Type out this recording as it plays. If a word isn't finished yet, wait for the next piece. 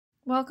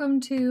Welcome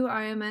to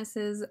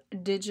IMS's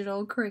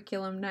Digital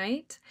Curriculum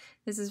Night.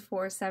 This is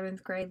for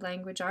 7th grade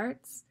language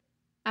arts.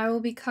 I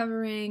will be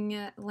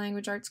covering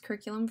language arts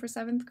curriculum for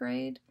 7th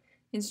grade,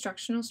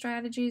 instructional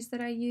strategies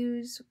that I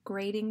use,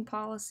 grading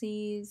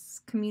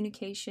policies,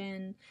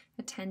 communication,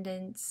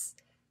 attendance,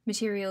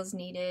 materials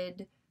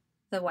needed,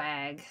 the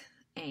WAG,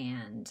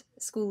 and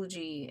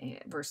Schoology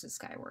versus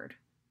Skyward.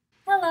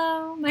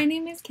 Hello, my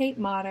name is Kate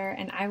Motter,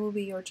 and I will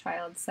be your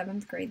child's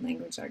 7th grade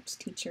language arts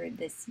teacher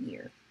this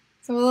year.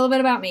 So a little bit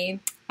about me.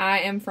 I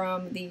am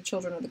from the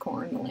Children of the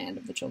Corn, the land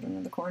of the Children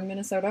of the Corn,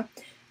 Minnesota,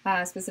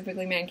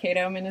 specifically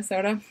Mankato,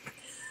 Minnesota,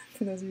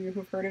 for those of you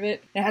who've heard of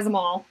it. It has them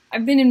all.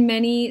 I've been in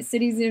many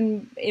cities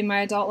in my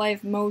adult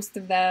life. Most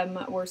of them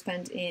were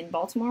spent in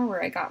Baltimore,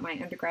 where I got my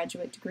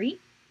undergraduate degree,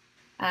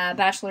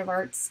 Bachelor of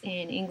Arts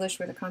in English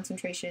with a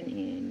concentration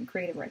in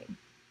creative writing.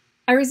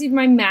 I received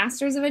my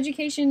Master's of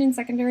Education in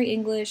Secondary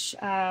English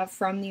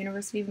from the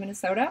University of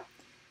Minnesota,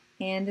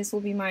 and this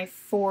will be my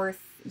fourth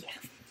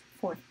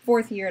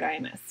year at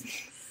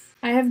IMS.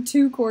 I have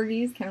 2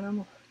 corgis, count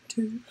them,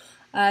 2,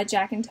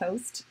 Jack and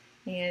Toast,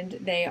 and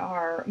they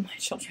are my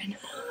children.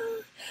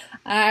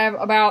 I have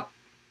about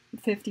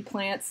 50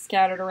 plants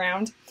scattered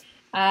around,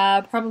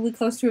 probably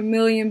close to 1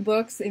 million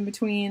books in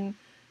between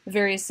the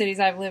various cities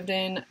I've lived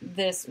in,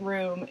 this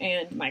room,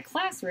 and my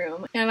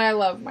classroom, and I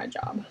love my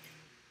job.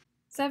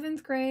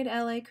 7th grade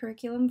LA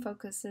curriculum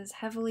focuses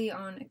heavily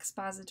on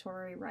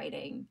expository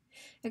writing.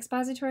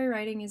 Expository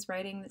writing is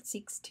writing that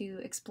seeks to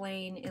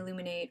explain,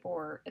 illuminate,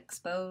 or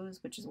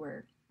expose, which is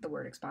where the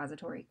word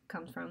expository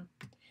comes from.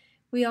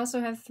 We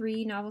also have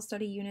 3 novel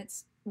study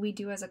units we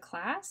do as a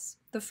class.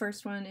 The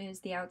first one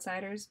is The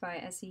Outsiders by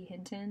S.E.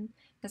 Hinton.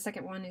 The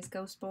second one is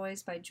Ghost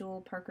Boys by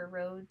Jewel Parker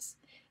Rhodes.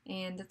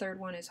 And the third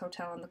one is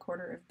Hotel on the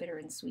Quarter of Bitter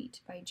and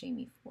Sweet by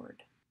Jamie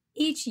Ford.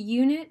 Each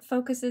unit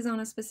focuses on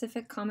a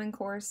specific Common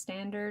Core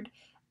standard,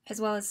 as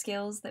well as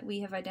skills that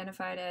we have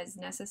identified as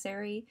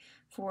necessary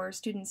for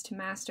students to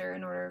master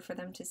in order for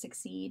them to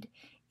succeed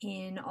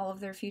in all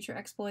of their future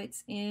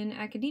exploits in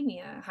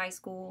academia, high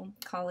school,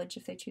 college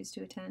if they choose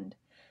to attend.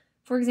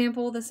 For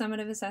example, the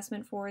summative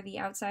assessment for the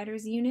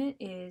Outsiders unit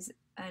is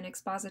an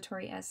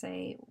expository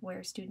essay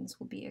where students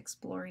will be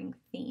exploring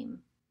theme.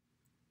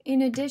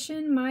 In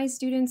addition, my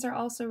students are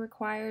also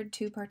required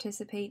to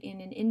participate in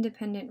an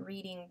independent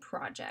reading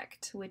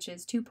project, which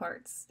is 2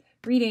 parts,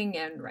 reading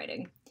and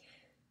writing.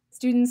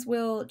 Students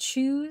will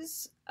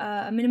choose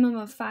a minimum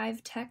of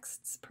 5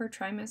 texts per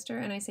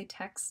trimester, and I say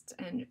texts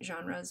and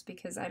genres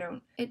because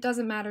it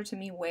doesn't matter to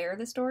me where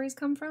the stories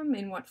come from,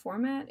 in what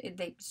format.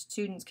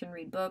 Students can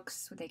read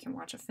books, they can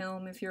watch a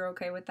film if you're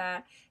okay with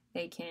that.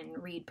 They can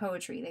read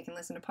poetry, they can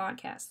listen to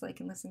podcasts, they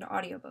can listen to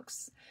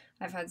audiobooks.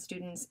 I've had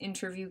students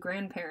interview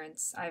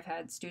grandparents. I've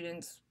had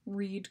students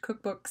read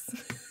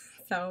cookbooks.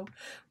 So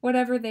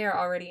whatever they are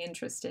already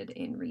interested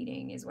in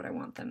reading is what I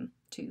want them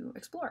to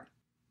explore.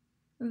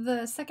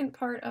 The second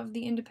part of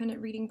the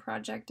independent reading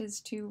project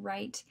is to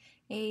write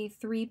a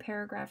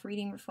 3-paragraph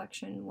reading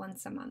reflection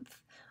once a month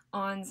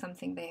on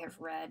something they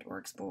have read or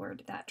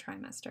explored that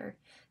trimester.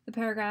 The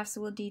paragraphs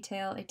will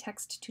detail a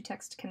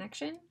text-to-text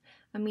connection,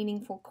 a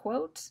meaningful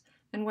quote,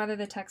 and whether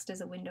the text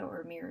is a window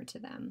or mirror to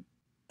them.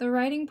 The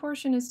writing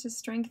portion is to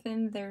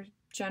strengthen their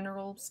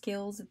general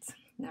skills. It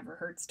never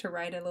hurts to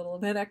write a little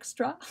bit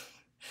extra.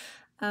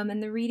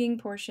 And the reading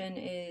portion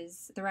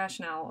is the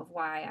rationale of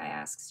why I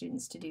ask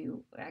students to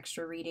do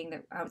extra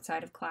reading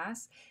outside of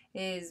class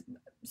is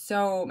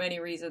so many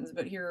reasons,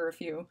 but here are a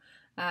few.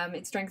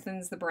 It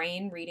strengthens the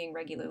brain. Reading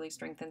regularly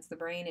strengthens the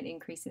brain. It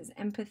increases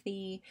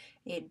empathy.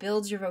 It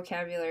builds your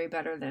vocabulary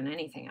better than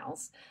anything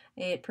else.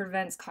 It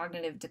prevents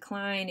cognitive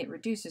decline. It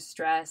reduces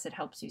stress. It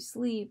helps you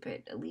sleep.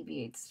 It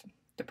alleviates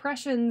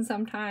depression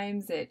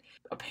sometimes.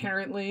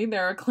 Apparently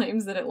there are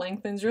claims that it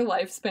lengthens your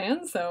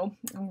lifespan, so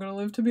I'm going to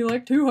live to be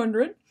like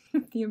 200,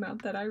 the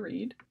amount that I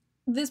read.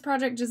 This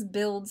project just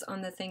builds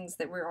on the things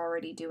that we're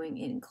already doing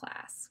in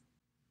class.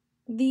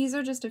 These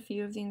are just a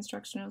few of the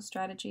instructional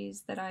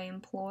strategies that I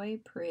employ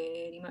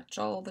pretty much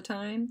all the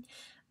time.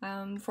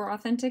 For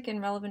authentic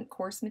and relevant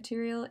course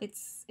material,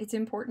 it's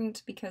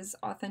important because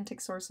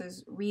authentic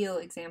sources, real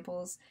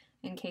examples,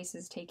 and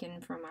cases taken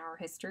from our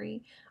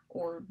history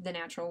or the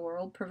natural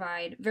world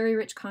provide very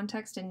rich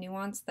context and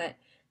nuance that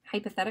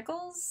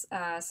hypotheticals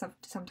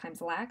sometimes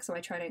lack, so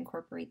I try to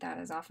incorporate that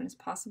as often as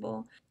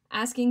possible.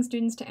 Asking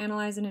students to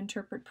analyze and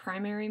interpret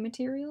primary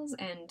materials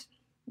and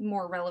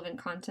more relevant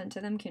content to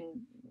them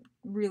can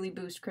really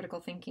boost critical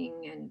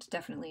thinking and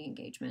definitely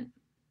engagement.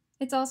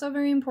 It's also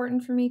very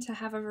important for me to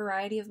have a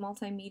variety of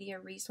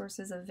multimedia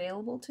resources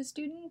available to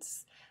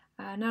students,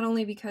 not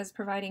only because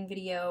providing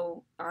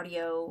video,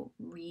 audio,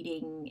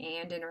 reading,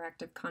 and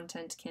interactive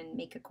content can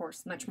make a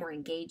course much more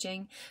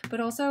engaging,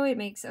 but also it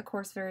makes a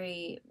course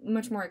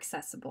much more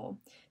accessible.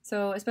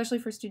 So especially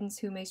for students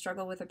who may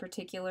struggle with a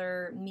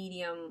particular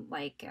medium,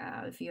 like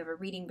if you have a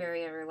reading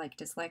barrier like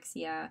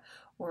dyslexia,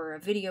 or a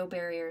video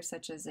barrier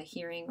such as a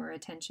hearing or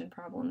attention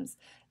problems,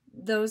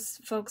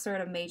 those folks are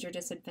at a major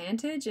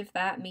disadvantage if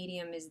that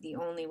medium is the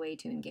only way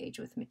to engage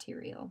with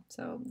material.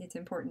 So it's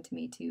important to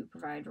me to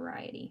provide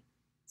variety.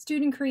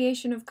 Student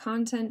creation of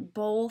content,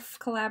 both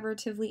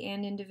collaboratively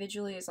and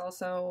individually, is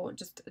also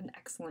just an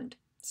excellent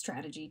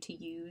strategy to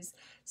use.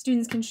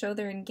 Students can show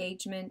their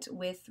engagement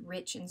with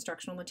rich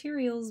instructional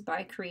materials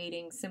by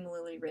creating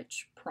similarly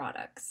rich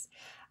products.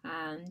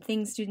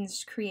 Things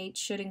students create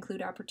should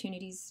include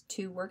opportunities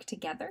to work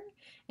together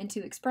and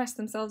to express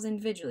themselves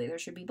individually. There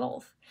should be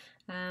both.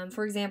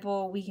 For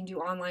example, we can do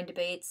online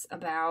debates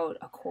about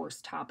a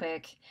course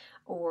topic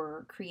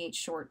or create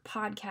short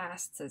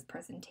podcasts as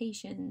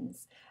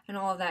presentations, and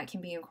all of that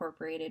can be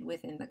incorporated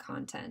within the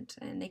content,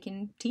 and they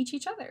can teach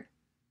each other.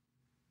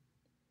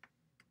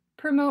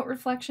 Promote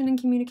reflection and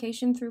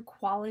communication through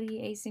quality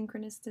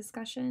asynchronous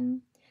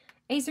discussion.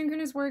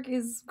 Asynchronous work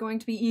is going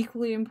to be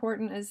equally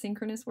important as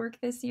synchronous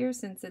work this year,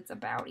 since it's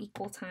about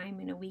equal time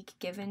in a week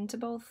given to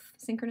both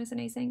synchronous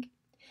and async.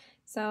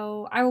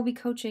 So I will be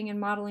coaching and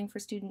modeling for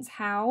students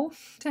how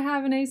to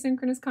have an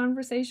asynchronous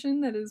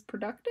conversation that is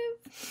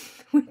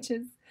productive, which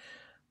is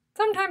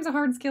sometimes a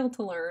hard skill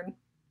to learn.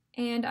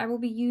 And I will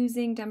be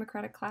using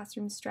democratic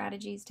classroom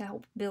strategies to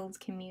help build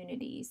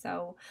community.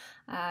 So,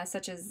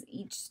 such as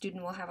each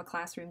student will have a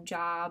classroom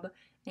job,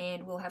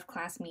 and we'll have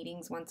class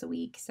meetings once a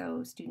week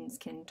so students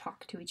can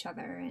talk to each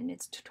other, and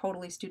it's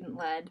totally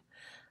student-led.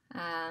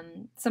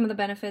 Some of the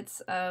benefits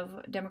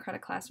of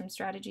democratic classroom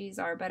strategies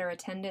are better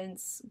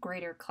attendance,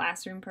 greater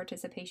classroom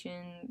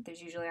participation,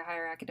 there's usually a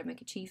higher academic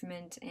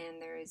achievement,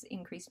 and there is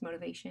increased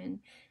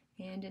motivation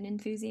and an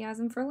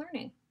enthusiasm for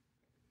learning.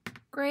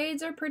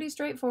 Grades are pretty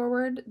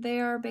straightforward.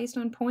 They are based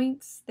on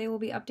points. They will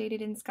be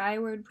updated in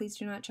Skyward. Please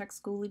do not check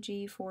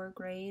Schoology for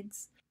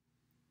grades.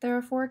 There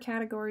are 4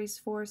 categories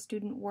for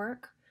student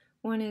work.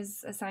 One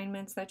is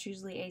assignments, that's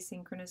usually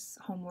asynchronous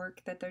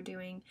homework that they're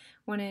doing.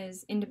 One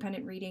is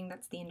independent reading,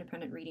 that's the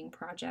independent reading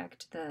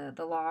project,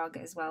 the log,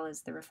 as well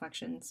as the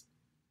reflections.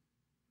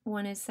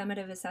 One is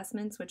summative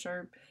assessments, which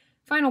are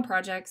final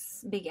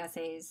projects, big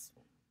essays,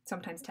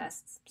 sometimes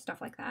tests,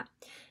 stuff like that.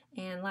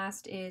 And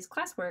last is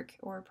classwork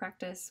or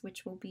practice,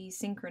 which will be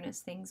synchronous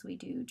things we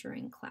do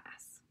during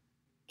class.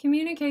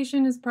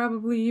 Communication is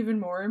probably even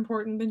more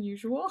important than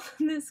usual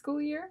this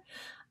school year.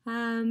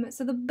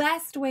 So the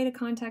best way to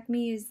contact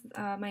me is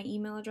my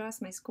email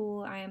address, my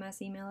school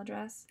IMS email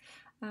address.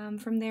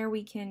 From there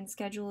we can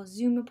schedule a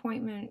Zoom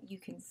appointment. You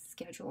can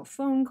schedule a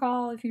phone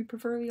call if you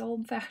prefer the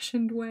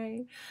old-fashioned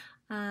way.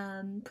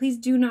 Please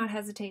do not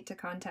hesitate to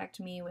contact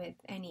me with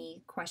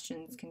any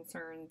questions,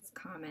 concerns,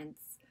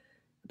 comments,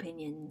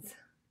 opinions,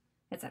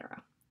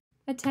 etc.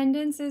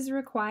 Attendance is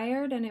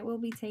required, and it will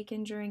be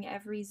taken during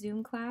every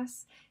Zoom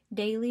class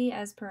daily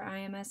as per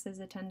IMS's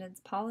attendance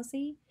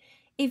policy.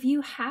 If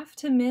you have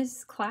to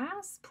miss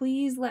class,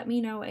 please let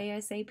me know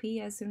ASAP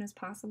as soon as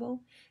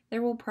possible.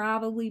 There will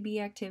probably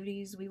be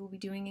activities we will be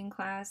doing in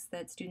class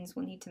that students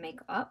will need to make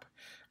up.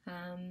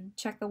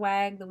 Check the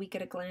WAG, the Week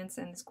at a Glance,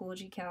 and the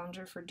Schoology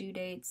calendar for due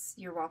dates.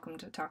 You're welcome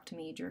to talk to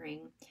me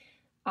during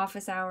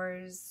office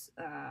hours,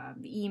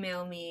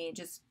 email me,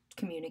 just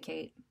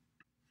communicate.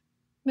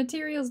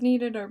 Materials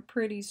needed are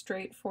pretty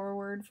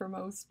straightforward for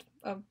most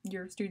of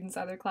your students'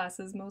 other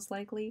classes, most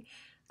likely.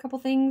 A couple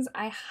things,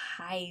 I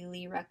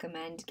highly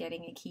recommend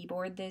getting a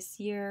keyboard this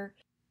year.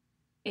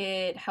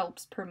 It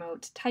helps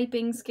promote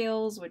typing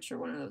skills, which are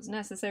one of those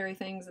necessary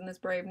things in this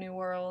brave new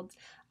world.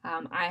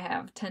 I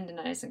have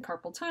tendonitis and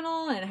carpal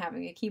tunnel, and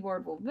having a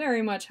keyboard will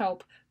very much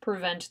help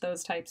prevent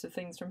those types of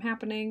things from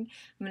happening.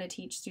 I'm going to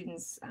teach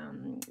students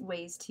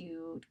ways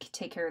to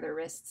take care of their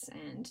wrists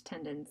and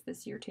tendons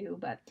this year too,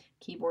 but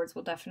keyboards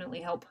will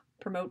definitely help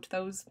promote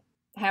those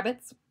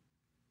habits.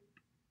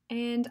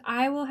 And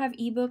I will have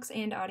ebooks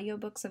and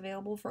audiobooks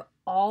available for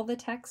all the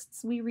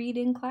texts we read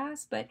in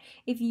class, but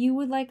if you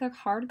would like a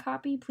hard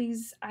copy,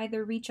 please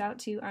either reach out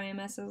to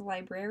IMS's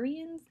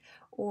librarians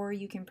or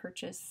you can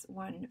purchase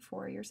one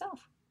for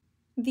yourself.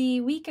 The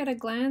Week at a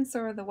Glance,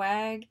 or the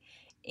WAG,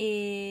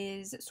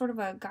 is sort of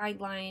a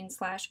guideline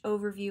 /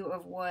 overview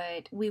of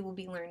what we will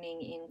be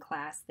learning in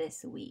class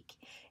this week.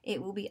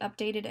 It will be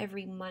updated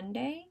every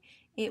Monday.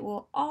 It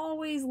will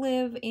always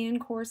live in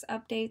course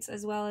updates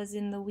as well as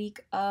in the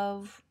week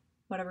of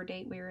whatever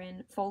date we're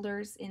in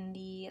folders in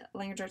the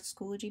Language Arts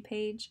Schoology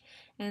page.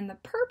 And the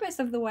purpose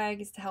of the WAG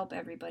is to help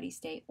everybody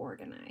stay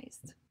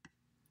organized.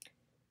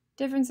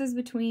 Differences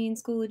between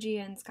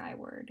Schoology and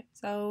Skyward.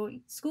 So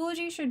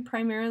Schoology should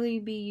primarily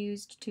be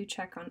used to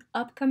check on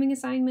upcoming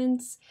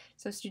assignments,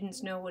 so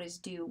students know what is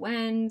due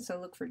when, so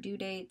look for due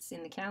dates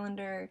in the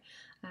calendar.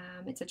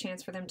 It's a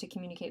chance for them to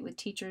communicate with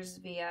teachers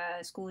via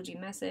Schoology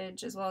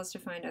message, as well as to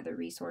find other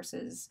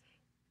resources.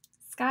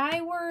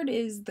 Skyward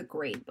is the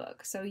grade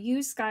book, so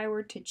use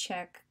Skyward to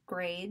check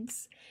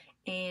grades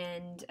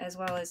and as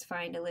well as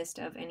find a list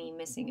of any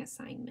missing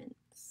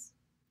assignments.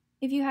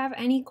 If you have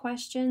any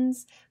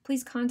questions,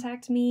 please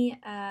contact me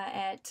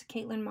at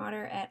Caitlin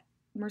Motter at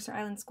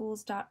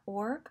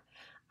mercerislandschools.org.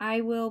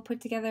 I will put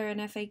together an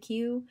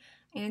FAQ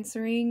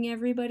answering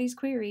everybody's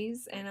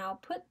queries, and I'll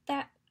put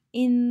that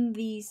in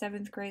the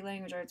 7th grade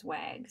language arts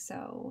WAG,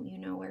 so you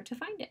know where to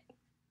find it.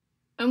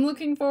 I'm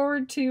looking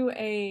forward to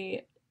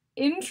a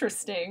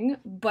interesting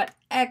but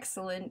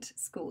excellent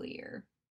school year.